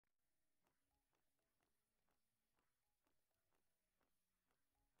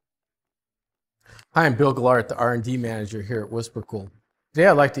Hi, I'm Bill Gillard, the R&D manager here at WhisperCool. Today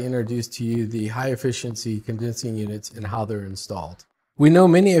I'd like to introduce to you the high-efficiency condensing units and how they're installed. We know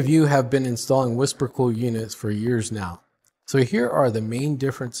many of you have been installing WhisperCool units for years now. So here are the main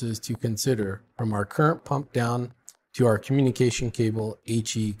differences to consider from our current pump down to our communication cable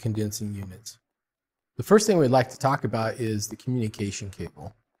HE condensing units. The first thing we'd like to talk about is the communication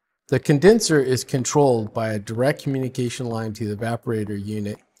cable. The condenser is controlled by a direct communication line to the evaporator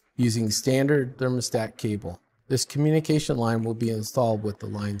unit using standard thermostat cable. This communication line will be installed with the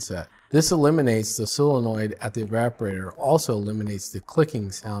line set. This eliminates the solenoid at the evaporator, also eliminates the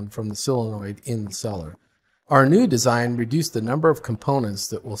clicking sound from the solenoid in the cellar. Our new design reduced the number of components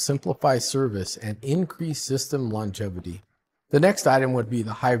that will simplify service and increase system longevity. The next item would be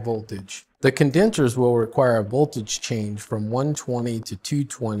the high voltage. The condensers will require a voltage change from 120 to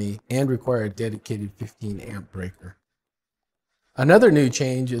 220 and require a dedicated 15 amp breaker. Another new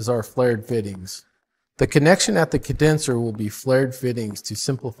change is our flared fittings. The connection at the condenser will be flared fittings to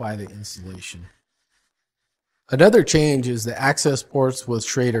simplify the installation. Another change is the access ports with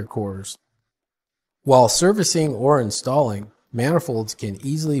Schrader cores. While servicing or installing, manifolds can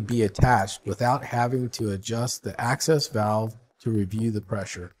easily be attached without having to adjust the access valve to review the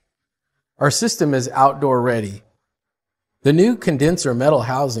pressure. Our system is outdoor ready. The new condenser metal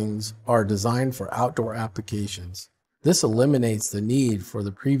housings are designed for outdoor applications. This eliminates the need for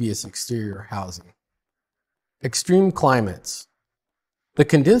the previous exterior housing. Extreme climates. The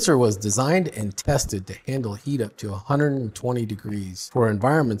condenser was designed and tested to handle heat up to 120 degrees for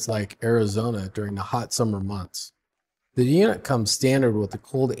environments like Arizona during the hot summer months. The unit comes standard with a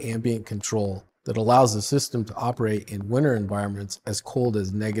cold ambient control that allows the system to operate in winter environments as cold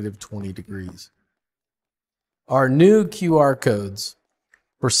as -20 degrees. Our new QR codes.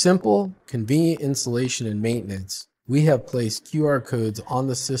 For simple, convenient installation and maintenance, we have placed QR codes on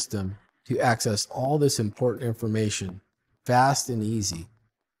the system to access all this important information fast and easy.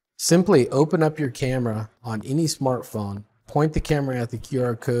 Simply open up your camera on any smartphone, point the camera at the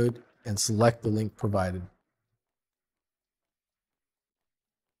QR code, and select the link provided.